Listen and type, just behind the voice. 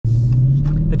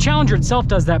Challenger itself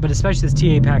does that, but especially this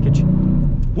TA package.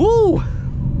 Woo!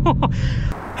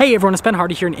 Hey everyone, it's Ben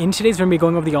Hardy here, and in today's video, we're going to be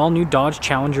going over the all-new Dodge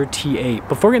Challenger T8.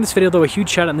 Before we get in this video though, a huge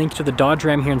shout out and thank you to the Dodge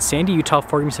Ram here in Sandy, Utah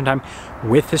for giving me some time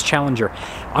with this Challenger.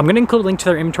 I'm going to include a link to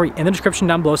their inventory in the description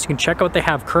down below so you can check out what they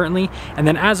have currently. And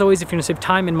then as always, if you want to save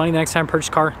time and money the next time you purchase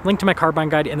a car, link to my car buying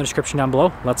guide in the description down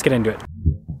below. Let's get into it.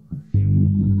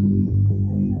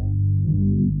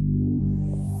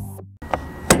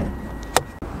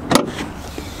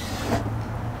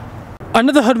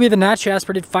 Under the hood, we have the naturally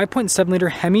aspirated 5.7 liter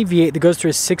Hemi V8 that goes through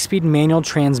a 6-speed manual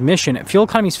transmission. Fuel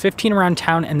economy is 15 around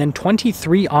town and then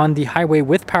 23 on the highway,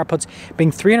 with power outputs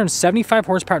being 375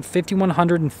 horsepower at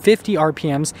 5,150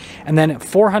 RPMs and then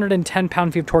 410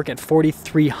 pound-feet of torque at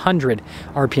 4,300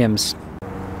 RPMs.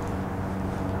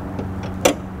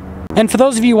 And for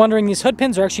those of you wondering, these hood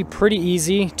pins are actually pretty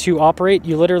easy to operate.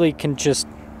 You literally can just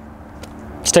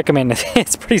stick them in.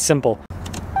 It's pretty simple.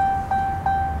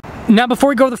 Now, before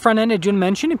we go to the front end, I do want to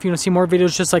mention, if you want to see more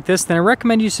videos just like this, then I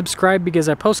recommend you subscribe because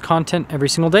I post content every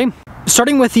single day.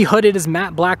 Starting with the hood, it is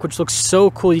matte black, which looks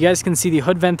so cool. You guys can see the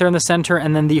hood vent there in the center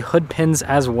and then the hood pins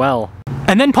as well.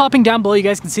 And then popping down below, you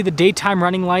guys can see the daytime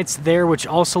running lights there, which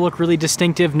also look really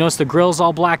distinctive. Notice the grill's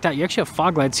all blacked out. You actually have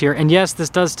fog lights here. And yes, this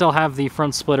does still have the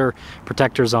front splitter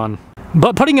protectors on.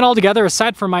 But putting it all together,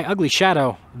 aside from my ugly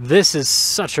shadow, this is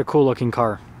such a cool looking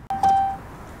car.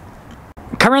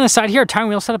 Cover on the side here, our tire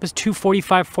wheel setup is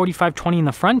 245, 45, 20 in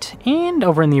the front and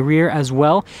over in the rear as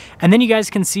well. And then you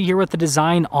guys can see here with the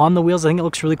design on the wheels, I think it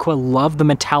looks really cool. I love the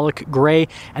metallic gray.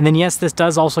 And then yes, this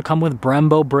does also come with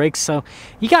Brembo brakes, so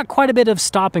you got quite a bit of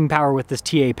stopping power with this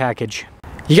TA package.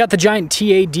 You got the giant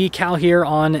TA decal here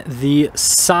on the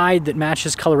side that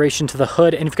matches coloration to the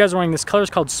hood. And if you guys are wondering, this color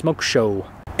is called Smoke Show.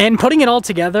 And putting it all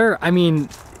together, I mean,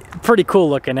 pretty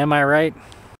cool looking, am I right?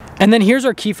 And then here's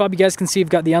our key fob. You guys can see we've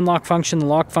got the unlock function, the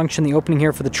lock function, the opening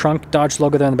here for the trunk, Dodge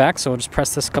logo there in the back. So we'll just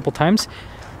press this a couple times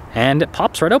and it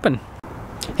pops right open.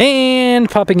 And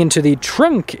popping into the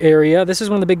trunk area, this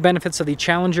is one of the big benefits of the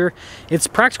Challenger. It's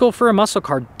practical for a muscle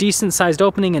car, decent sized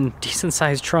opening and decent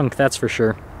sized trunk, that's for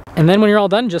sure. And then when you're all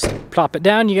done, just plop it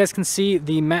down. You guys can see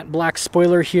the matte black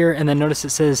spoiler here, and then notice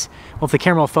it says, well, if the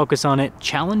camera will focus on it,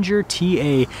 Challenger TA.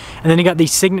 And then you got the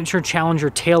signature Challenger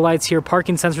taillights here,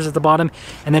 parking sensors at the bottom,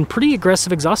 and then pretty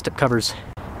aggressive exhaust tip covers.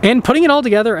 And putting it all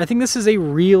together, I think this is a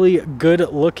really good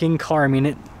looking car. I mean,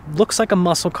 it looks like a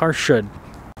muscle car should.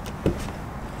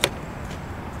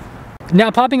 Now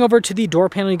popping over to the door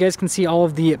panel, you guys can see all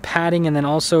of the padding, and then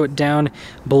also down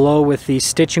below with the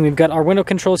stitching, we've got our window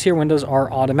controls here. Windows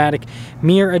are automatic,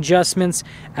 mirror adjustments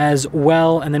as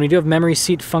well, and then we do have memory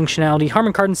seat functionality,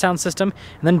 Harman Kardon sound system,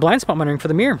 and then blind spot monitoring for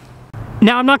the mirror.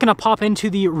 Now I'm not going to pop into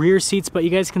the rear seats, but you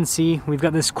guys can see we've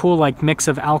got this cool like mix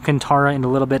of Alcantara and a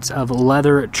little bit of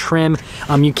leather trim.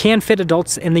 You can fit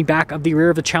adults in the back of the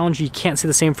rear of the Challenger. You can't see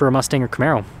the same for a Mustang or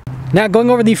Camaro. Now going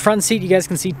over the front seat, you guys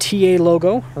can see TA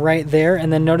logo right there,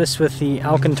 and then notice with the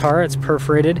Alcantara, it's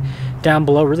perforated down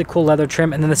below, really cool leather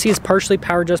trim, and then the seat is partially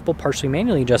power adjustable, partially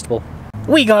manually adjustable.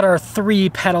 We got our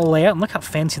 3-pedal layout, and look how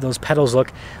fancy those pedals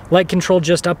look. Light control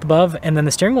just up above, and then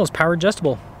the steering wheel is power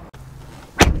adjustable.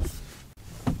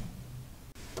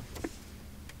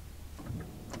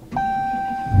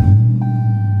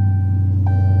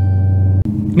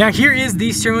 Now here is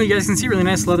the steering wheel. You guys can see really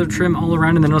nice leather trim all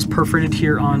around, and then it's perforated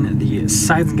here on the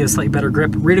sides and get a slightly better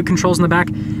grip. Radio controls in the back.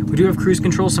 We do have cruise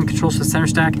controls, some controls for the center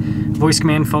stack, voice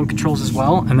command, phone controls as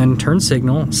well, and then turn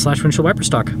signal / windshield wiper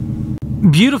stock.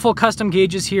 Beautiful custom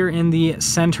gauges here in the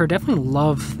center. Definitely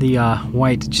love the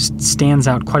white. It just stands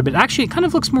out quite a bit. Actually, it kind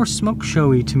of looks more smoke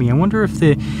showy to me. I wonder if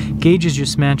the gauges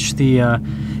just match the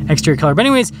exterior color. But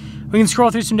anyways, we can scroll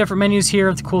through some different menus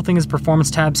here. The cool thing is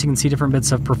performance tabs, so you can see different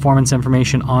bits of performance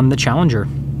information on the Challenger.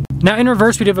 Now in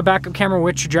reverse, we do have a backup camera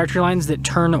with trajectory lines that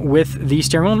turn with the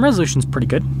steering wheel, and resolution's pretty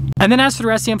good. And then as for the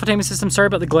rest of the infotainment system, sorry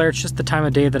about the glare, it's just the time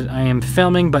of day that I am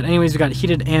filming. But anyways, we got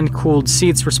heated and cooled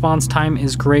seats. Response time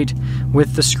is great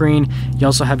with the screen. You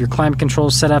also have your climate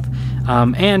controls set up.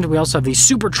 And we also have the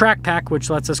Super Track Pack, which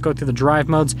lets us go through the drive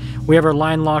modes. We have our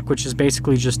line lock, which is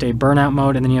basically just a burnout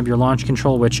mode. And then you have your launch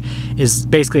control, which is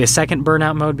basically a second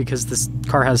burnout mode because this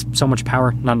car has so much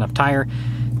power, not enough tire.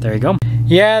 There you go.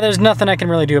 Yeah, there's nothing I can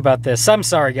really do about this. I'm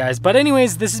sorry, guys. But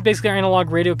anyways, this is basically our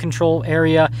analog radio control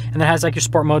area, and then has like your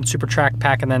sport mode, Super Track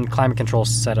Pack, and then climate control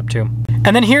set up too.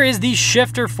 And then here is the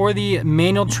shifter for the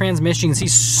manual transmission. You can see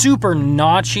super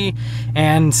notchy,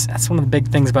 and that's one of the big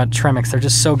things about Tremix. They're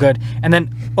just so good. And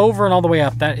then over and all the way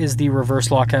up, that is the reverse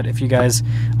lockout, if you guys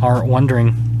are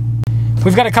wondering.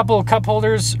 We've got a couple of cup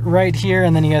holders right here,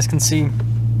 and then you guys can see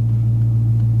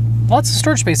lots of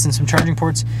storage space and some charging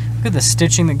ports. Look at the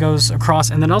stitching that goes across,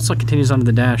 and then also continues onto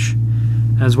the dash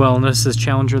as well. And this is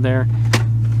Challenger there.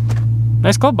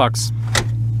 Nice glove box.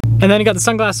 And then you got the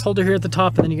sunglass holder here at the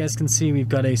top, and then you guys can see we've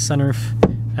got a sunroof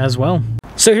as well.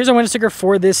 So here's our window sticker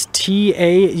for this TA.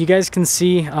 You guys can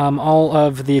see all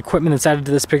of the equipment that's added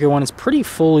to this particular one is pretty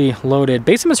fully loaded.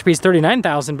 Base MSRP is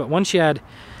 $39,000, but once you add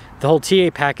the whole TA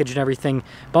package and everything,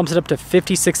 bumps it up to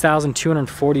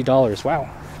 $56,240. Wow.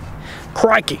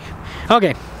 Crikey.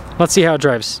 Okay, let's see how it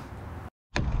drives.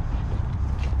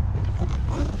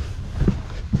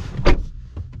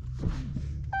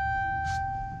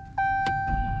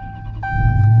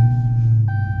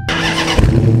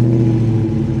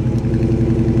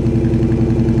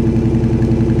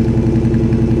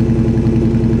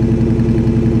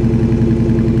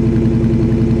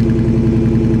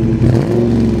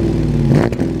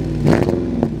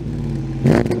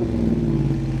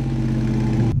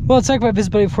 Well, let's talk about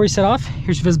visibility before you set off.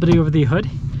 Here's your visibility over the hood.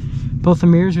 Both the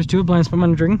mirrors, there's 2 blind spot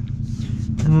monitoring.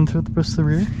 And then throughout the rest of the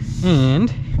rear.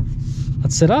 And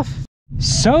let's set off.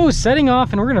 So, setting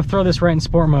off, and we're gonna throw this right in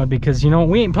sport mode because, you know,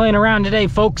 we ain't playing around today,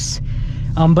 folks.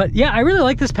 But yeah, I really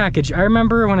like this package. I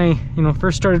remember when I,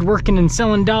 first started working and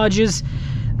selling Dodges,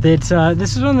 that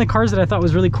this is one of the cars that I thought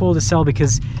was really cool to sell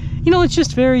because, it's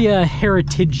just very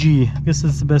heritage-y. I guess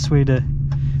that's the best way to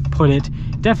put it.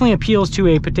 Definitely appeals to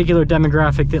a particular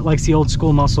demographic that likes the old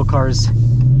school muscle cars.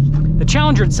 The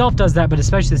Challenger itself does that, but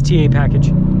especially this TA package.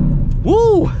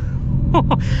 Woo!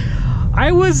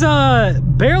 I was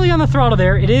barely on the throttle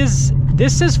there. This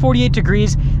says 48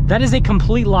 degrees. That is a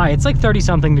complete lie. It's like 30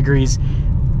 something degrees.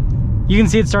 You can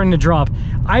see it starting to drop.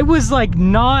 I was like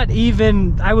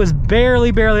I was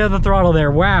barely on the throttle there.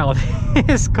 Wow,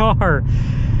 this car.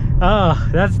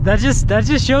 That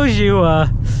just shows you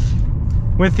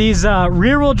with these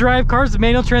rear-wheel drive cars with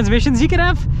manual transmissions, you can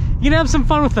have some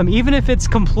fun with them, even if it's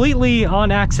completely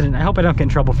on accident. I hope I don't get in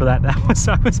trouble for that.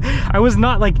 I was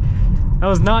not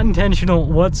intentional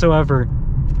whatsoever.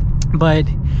 But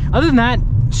other than that,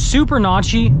 super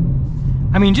notchy.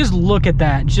 I mean, just look at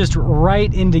that, just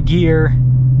right into gear.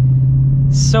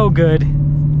 So good.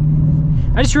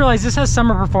 I just realized this has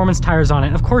summer performance tires on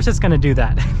it. Of course it's gonna do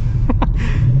that.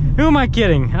 Who am I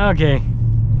kidding? Okay.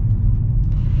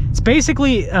 It's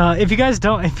basically, if you guys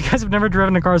have never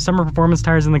driven a car with summer performance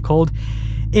tires in the cold,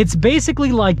 it's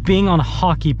basically like being on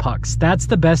hockey pucks. That's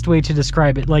the best way to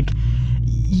describe it. Like,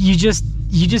 you just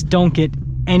don't get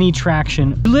any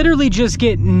traction. You literally just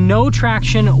get no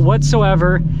traction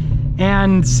whatsoever.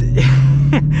 And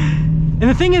and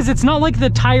the thing is, it's not like the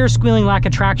tire squealing lack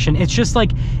of traction. It's just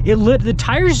like the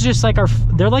tires just like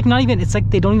they're like not even, it's like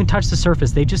they don't even touch the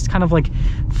surface. They just kind of like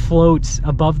float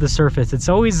above the surface. It's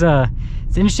always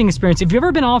it's an interesting experience. If you've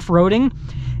ever been off-roading,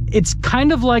 it's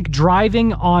kind of like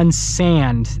driving on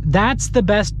sand. That's the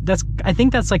best. I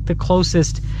think that's like the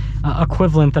closest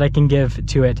equivalent that I can give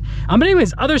to it. But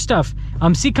anyways, other stuff.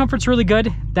 Seat comfort's really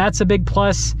good. That's a big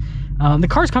plus. The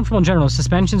car's comfortable in general.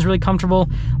 Suspension's really comfortable.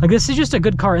 Like, this is just a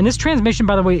good car. And this transmission,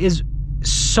 by the way, is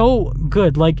so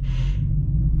good. Like,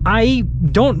 I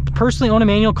don't personally own a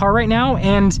manual car right now,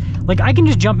 and like, I can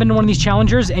just jump into one of these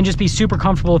Challengers and just be super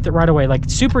comfortable with it right away. Like,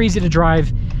 super easy to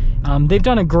drive. They've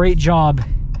done a great job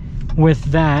with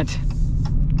that.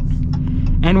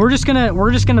 And we're just gonna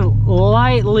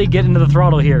lightly get into the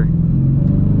throttle here.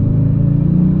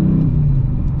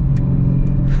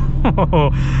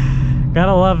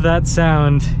 Gotta love that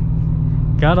sound.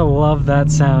 Gotta love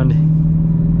that sound.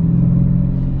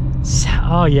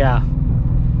 Oh yeah.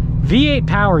 V8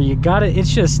 power, you got it.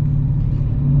 It's just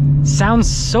sounds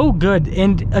so good.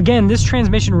 And again, this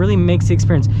transmission really makes the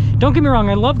experience. Don't get me wrong,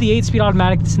 I love the 8-speed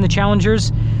automatic that's in the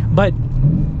Challengers, but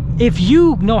if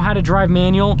you know how to drive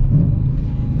manual,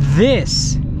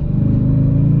 this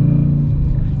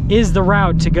is the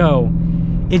route to go.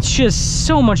 It's just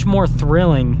so much more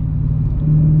thrilling.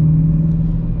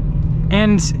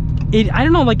 And I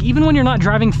don't know, like, even when you're not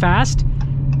driving fast,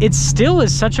 it still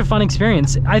is such a fun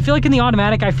experience. I feel like in the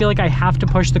automatic, I feel like I have to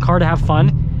push the car to have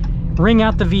fun, ring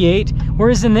out the V8.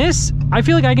 Whereas in this, I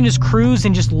feel like I can just cruise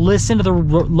and just listen to the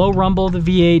low rumble of the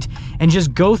V8 and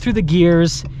just go through the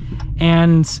gears.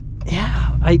 And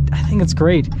yeah, I think it's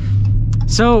great.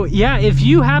 So yeah, if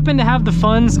you happen to have the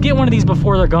funds, get one of these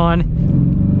before they're gone.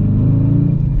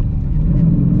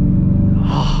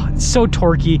 Oh, it's so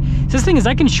torquey. So this thing is,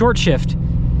 I can short shift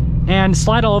and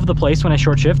slide all over the place when I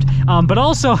short shift, but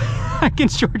also I can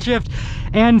short shift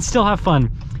and still have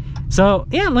fun. So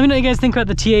yeah, let me know what you guys think about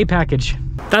the TA package.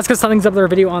 That's gonna sum things up with our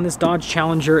video on this Dodge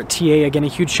Challenger TA. Again, a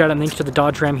huge shout out and thanks to the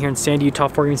Dodge Ram here in Sandy, Utah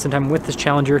for giving me some time with this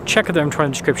Challenger. Check out the info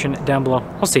in the description down below.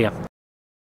 I'll see ya.